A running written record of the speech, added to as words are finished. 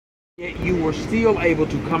Yet you were still able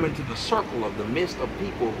to come into the circle of the midst of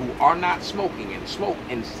people who are not smoking and smoke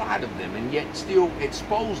inside of them, and yet still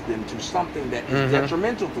expose them to something that is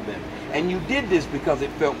detrimental to them. And you did this because it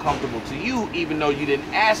felt comfortable to you, even though you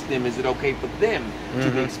didn't ask them, is it okay for them to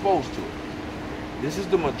be exposed to it? This is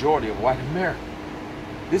the majority of white America.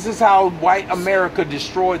 This is how white America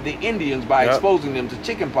destroyed the Indians by exposing them to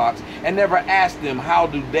chickenpox and never asked them how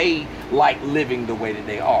do they like living the way that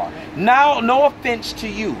they are. Now, no offense to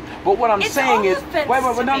you, but what I'm saying is,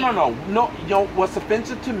 no. What's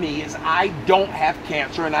offensive to me is I don't have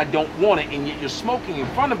cancer and I don't want it, and yet you're smoking in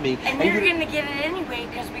front of me. And you're gonna get it anyway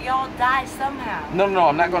because we all die somehow. No,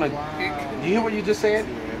 I'm not gonna. Do you hear what you just said?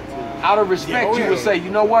 Out of respect, you would say, you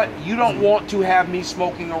know what? You don't want to have me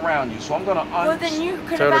smoking around you, so I'm gonna. Well, then you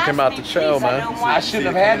could have asked me, the show, please, man. I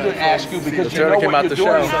shouldn't have had to ask you because you know what you're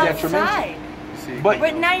doing is detrimental.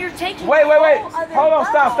 But now you're taking. Wait. Hold on,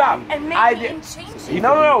 stop. And making changes.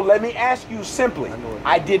 No. Let me ask you simply.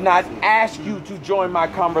 I did not ask you to join my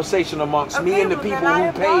conversation amongst me and the people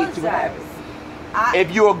who paid to have it.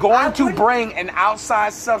 If you are going to bring an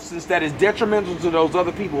outside substance that is detrimental to those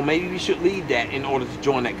other people, maybe we should leave that in order to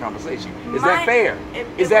join that conversation. Is that fair?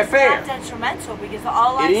 Is that fair? It's not detrimental because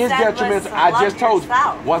all I said was detrimental. I just told you.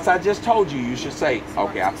 Once I just told you, you should say,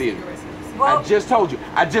 okay, I feel you. Well, I just told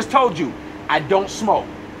you. I don't smoke.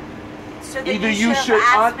 So either you should.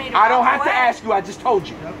 I don't have to ask you. I just told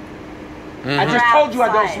you. I just told you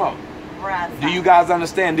I don't smoke. Do you guys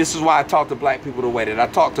understand? This is why I talk to black people the way that I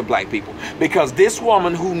talk to black people. Because this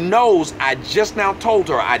woman who knows I just now told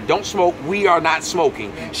her I don't smoke, we are not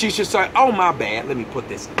smoking, she should say, oh, my bad, let me put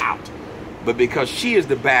this out. But because she is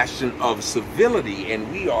the bastion of civility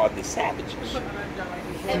and we are the savages.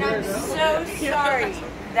 And I'm so sorry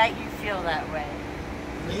that you feel that way.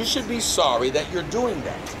 You should be sorry that you're doing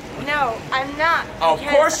that. No, I'm not. Of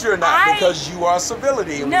course you're not, because you are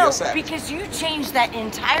civility. No, because you changed that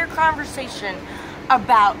entire conversation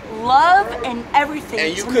about love and everything.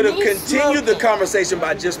 And you could have continued the conversation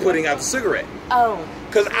by just putting out the cigarette. Oh.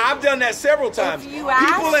 Because I've done that several times. If you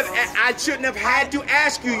asked, I shouldn't have had to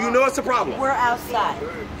ask you. You know it's a problem. We're outside.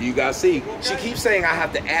 You guys see, she keeps saying I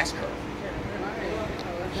have to ask her.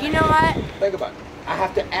 You know what? Think about it. I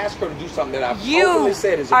have to ask her to do something that I've openly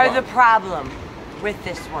said is a problem. You problem. are the problem with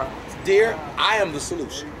this world. Dear, I am the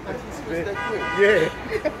solution. Yeah.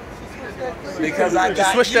 Because I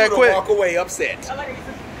got you to walk away upset.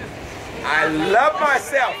 I love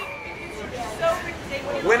myself.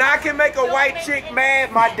 When I can make a white chick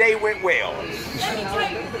mad, my day went well.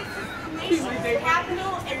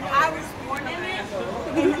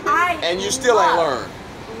 And you still ain't learned.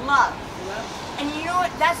 Love. And you know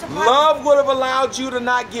what? That's a problem. Love would have allowed you to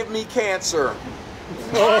not give me cancer.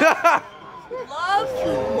 Love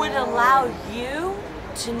would allow you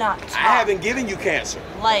to not talk. I haven't given you cancer.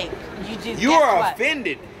 Like, you do. You are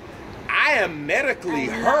offended. I am medically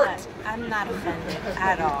hurt. I'm not offended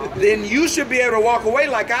at all. Then you should be able to walk away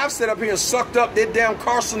like I've sat up here and sucked up that damn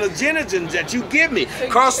carcinogens that you give me.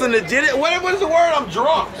 Carcinogen. What is the word? I'm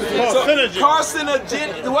drunk.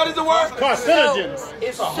 Carcinogen. What is the word? Carcinogens.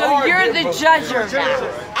 So you're the judger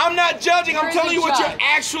now. I'm not judging. I'm telling you what you're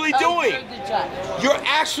actually doing. You're the judge. You're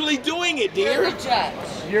actually doing it, dear. You're the judge.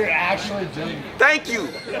 You're actually doing it. Thank you.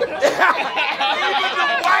 Even the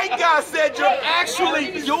white guy said you're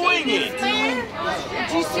actually doing it.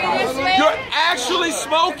 Do you see this, man? You're actually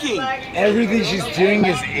smoking. Everything she's doing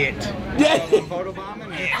is it.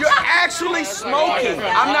 You're actually smoking.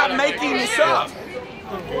 I'm not making this up.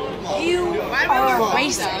 You are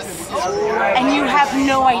racist, and you have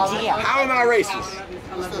no idea. How am I racist?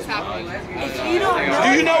 If you don't know, do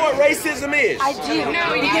you know what racism is? I do,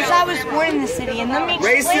 because I was born in the city, and let me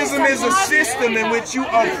explain racism is a system in which you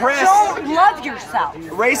oppress. Don't love yourself.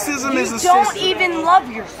 Racism is a system. You don't even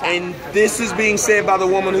love yourself. And this is being said by the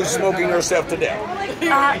woman who's smoking herself to death.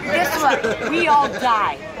 Guess what? We all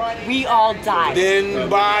die. We all die.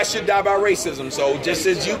 Then I should die by racism. So just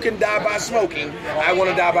as you can die by smoking, I want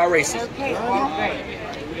to die by racism. Okay, well, great.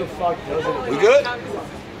 We good?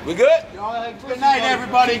 We good? Good night,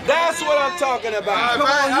 everybody. That's what I'm talking about. All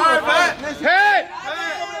right, hey!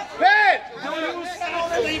 Hey!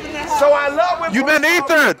 So I love when you've been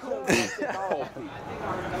ethered.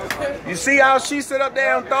 You see how she sit up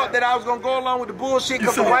there and thought that I was gonna go along with the bullshit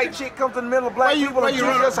because the white chick comes in the middle of black people and teach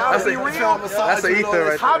us how to be real? That's an ether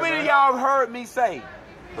right How many of y'all have heard me say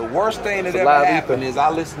the worst thing that ever happened is I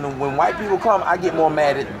listen to when white people come, I get more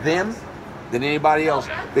mad at them than anybody else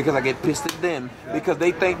because I get pissed at them because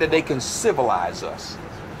they think that they can civilize us.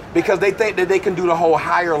 because they think that they can do the whole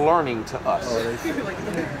higher learning to us.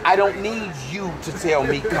 I don't need you to tell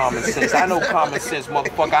me common sense. I know common sense,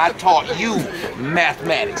 motherfucker. I taught you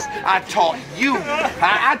mathematics. I taught you.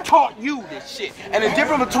 I taught you this shit. And the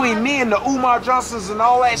difference between me and the Umar Johnsons and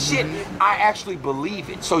all that shit, I actually believe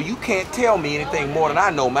it. So you can't tell me anything more than I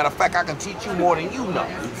know. Matter of fact, I can teach you more than you know.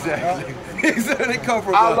 Exactly. Exactly. Come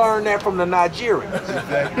from I learned that from the Nigerians.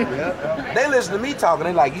 Exactly. Yeah. They listen to me talking,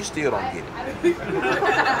 they like, you still don't get it.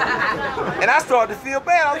 And I started to feel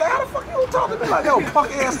bad. I was like, how the fuck you gonna talk to me like that,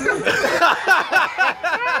 punk ass nigga?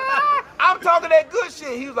 I'm talking that good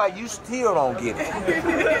shit. He was like, you still don't get it.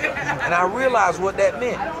 And I realized what that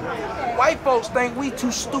meant. White folks think we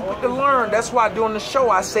too stupid to learn. That's why during the show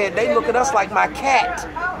I said they look at us like my cat.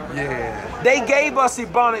 Yeah. They gave us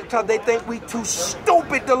Ebonics because they think we too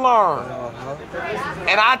stupid to learn.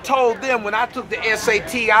 And I told them when I took the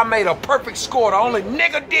SAT, I made a perfect score. The only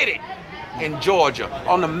nigga did it in Georgia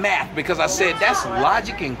on the math, because I said that's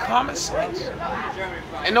logic and common sense.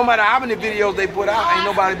 And no matter how many videos they put out, ain't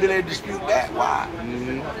nobody been able to dispute that. Why?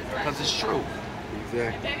 Because it's true.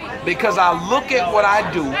 Exactly. Because I look at what I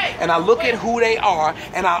do and I look at who they are,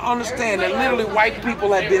 and I understand that literally white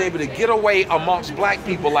people have been able to get away amongst black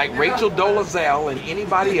people like Rachel Dolezal and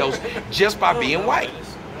anybody else just by being white.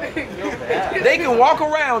 They can walk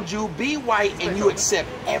around you, be white, and you accept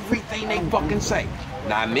everything they fucking say.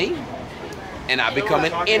 Not me. And I become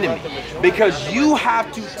an enemy because you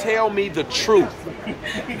have to tell me the truth.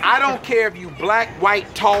 I don't care if you black,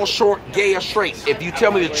 white, tall, short, gay, or straight. If you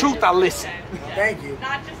tell me the truth, I listen. Thank you.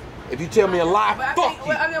 If you tell me a lie, fuck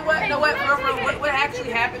you. I mean, what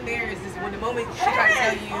actually happened there is when the moment she tried to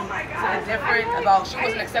tell you something different about, she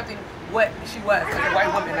wasn't accepting what she was as a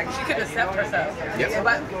white woman. Like, she couldn't accept herself. Yes.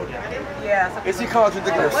 Yeah. Is she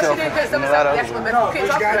contradicting herself? Well, she didn't accept herself. That's what No, this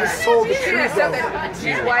guy just told the she didn't truth, accept though. that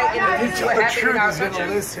she's white and this is what The happened in our truth is gonna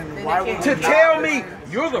country. listen. Then Why they would can't To do tell that.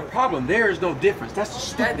 me you're the problem, there is no difference. That's the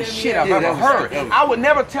stupidest shit I've Yeah, ever that was heard. stupid. I would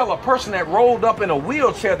never tell a person that rolled up in a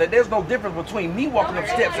wheelchair that there's no difference between me walking up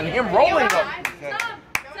steps and him rolling up.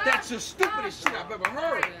 That's the stupidest shit I've ever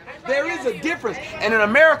heard. There is a difference. And in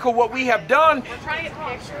America, what we have done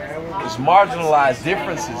is marginalize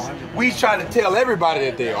differences. We try to tell everybody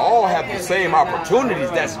that they all have the same opportunities.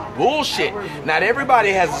 That's bullshit. Not everybody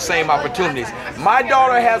has the same opportunities. My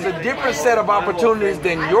daughter has a different set of opportunities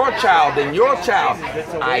than your child,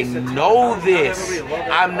 I know this.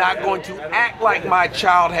 I'm not going to act like my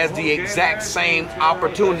child has the exact same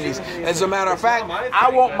opportunities. As a matter of fact, I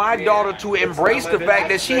want my daughter to embrace the fact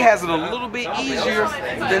that she has it a little bit easier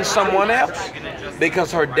than someone else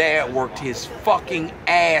because her dad worked his fucking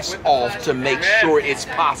ass off to make sure it's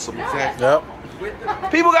possible. Yep.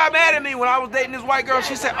 People got mad at me when I was dating this white girl.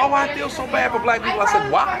 She said, oh, I feel so bad for black people. I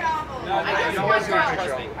said, why?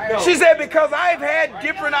 She said, because I've had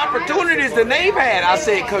different opportunities than they've had. I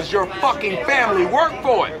said, because your fucking family worked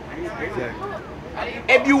for it.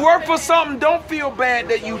 If you work for something, don't feel bad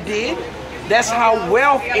that you did. That's how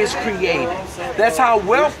wealth is created. That's how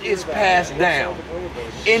wealth is passed down.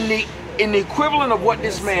 In the equivalent of what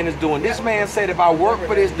this man is doing, this man said, if I work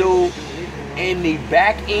for this dude, in the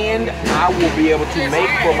back end, I will be able to make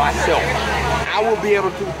for myself. I will be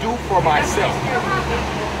able to do for myself.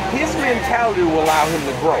 His mentality will allow him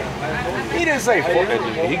to grow. He didn't say, fuck that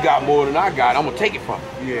nigga, he got more than I got, I'm gonna take it from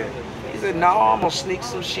him. Yeah. He said, no, I'm gonna sneak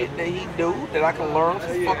some shit that he do that I can learn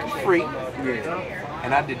for fucking free.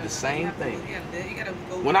 And I did the same thing.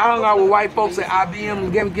 When I hung out with white folks at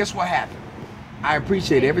IBM, guess what happened? I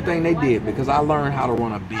appreciate everything they did because I learned how to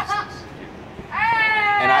run a business.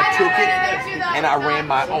 And I took it and I ran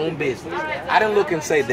my own business. I didn't look and say that